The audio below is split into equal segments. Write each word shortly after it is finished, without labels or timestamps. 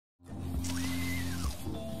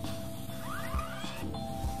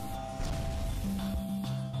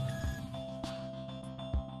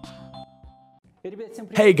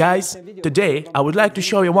Hey guys, today I would like to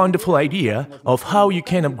show you a wonderful idea of how you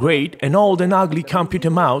can upgrade an old and ugly computer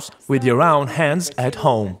mouse with your own hands at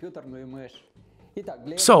home.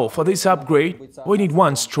 So, for this upgrade, we need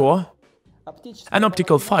one straw, an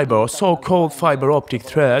optical fiber or so-called fiber optic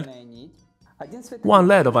thread, one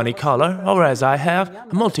LED of any color, or as I have,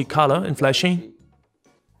 a multicolor and flashing,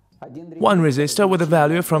 one resistor with a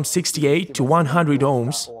value from 68 to 100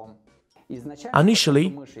 ohms.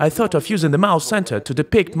 Initially, I thought of using the mouse center to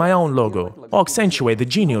depict my own logo or accentuate the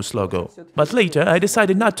Ingenious logo, but later I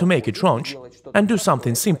decided not to make it raunch and do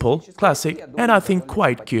something simple, classic, and I think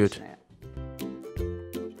quite cute.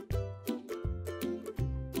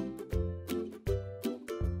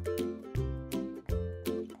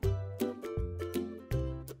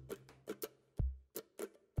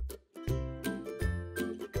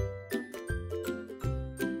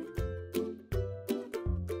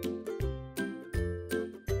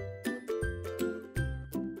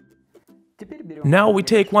 Now we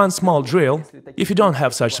take one small drill. If you don't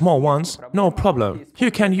have such small ones, no problem, you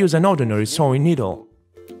can use an ordinary sewing needle.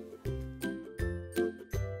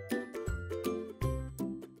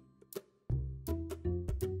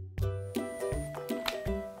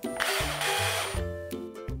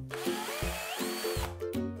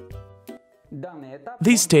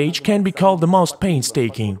 This stage can be called the most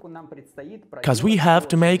painstaking, because we have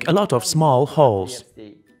to make a lot of small holes.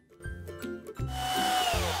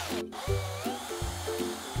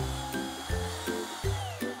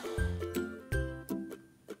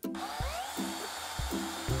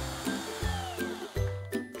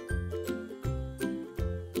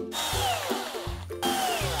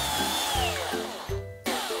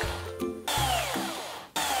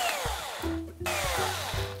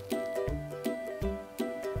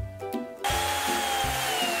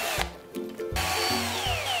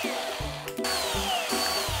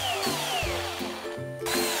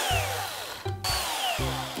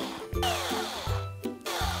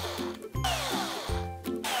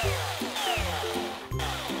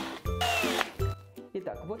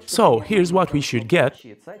 So, here's what we should get.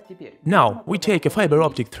 Now, we take a fiber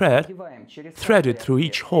optic thread, thread it through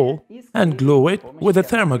each hole, and glue it with a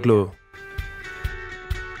thermoglue.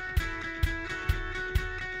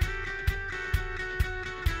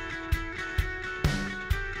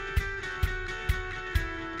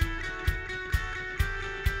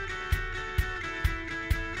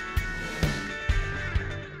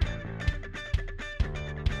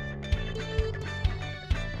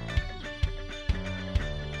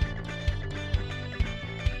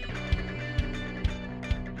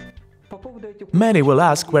 Many will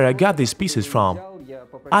ask where I got these pieces from.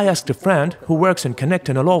 I asked a friend who works in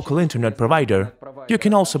connecting a local internet provider. You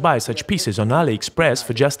can also buy such pieces on AliExpress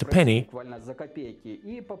for just a penny.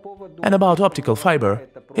 And about optical fiber,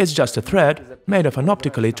 it's just a thread made of an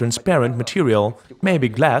optically transparent material, maybe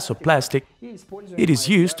glass or plastic. It is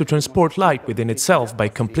used to transport light within itself by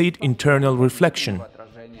complete internal reflection.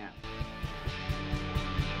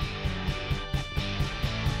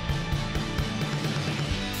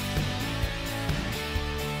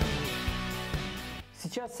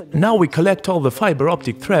 Now we collect all the fiber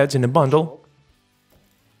optic threads in a bundle,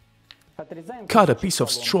 cut a piece of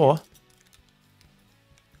straw,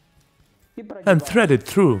 and thread it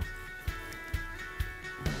through.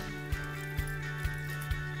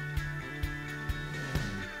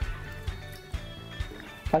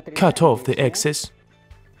 Cut off the excess,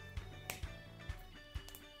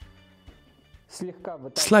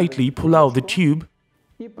 slightly pull out the tube,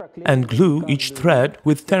 and glue each thread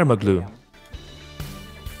with thermoglue.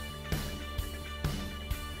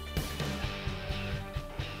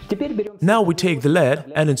 Now we take the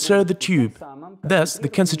LED and insert the tube. Thus, the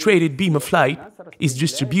concentrated beam of light is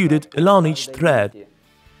distributed along each thread.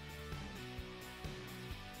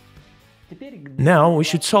 Now we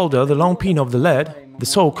should solder the long pin of the LED, the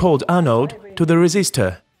so-called anode, to the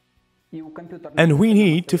resistor. And we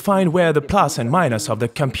need to find where the plus and minus of the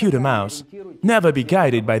computer mouse. Never be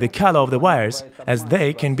guided by the color of the wires, as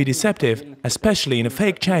they can be deceptive, especially in a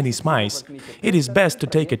fake Chinese mice. It is best to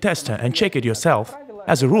take a tester and check it yourself.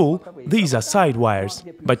 As a rule, these are side wires,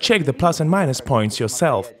 but check the plus and minus points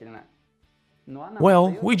yourself.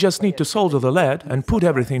 Well, we just need to solder the LED and put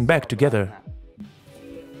everything back together.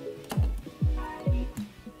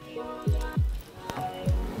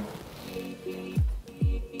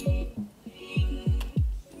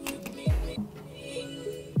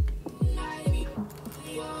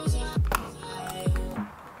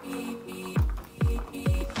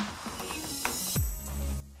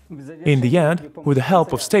 In the end, with the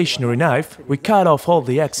help of stationary knife, we cut off all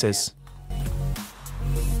the excess.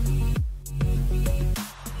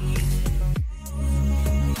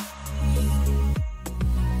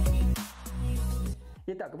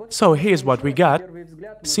 So here's what we got.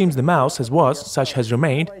 Seems the mouse as was, such has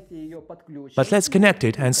remained. But let's connect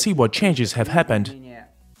it and see what changes have happened.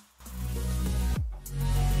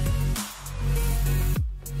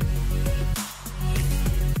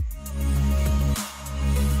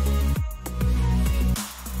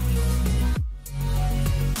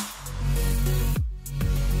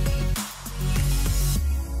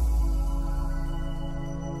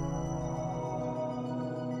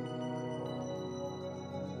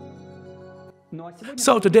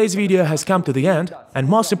 So today's video has come to the end, and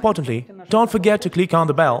most importantly, don't forget to click on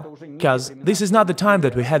the bell, cause this is not the time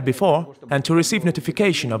that we had before, and to receive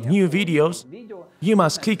notification of new videos, you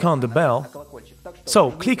must click on the bell.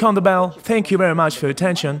 So click on the bell, thank you very much for your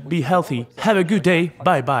attention, be healthy, have a good day,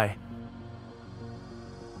 bye bye.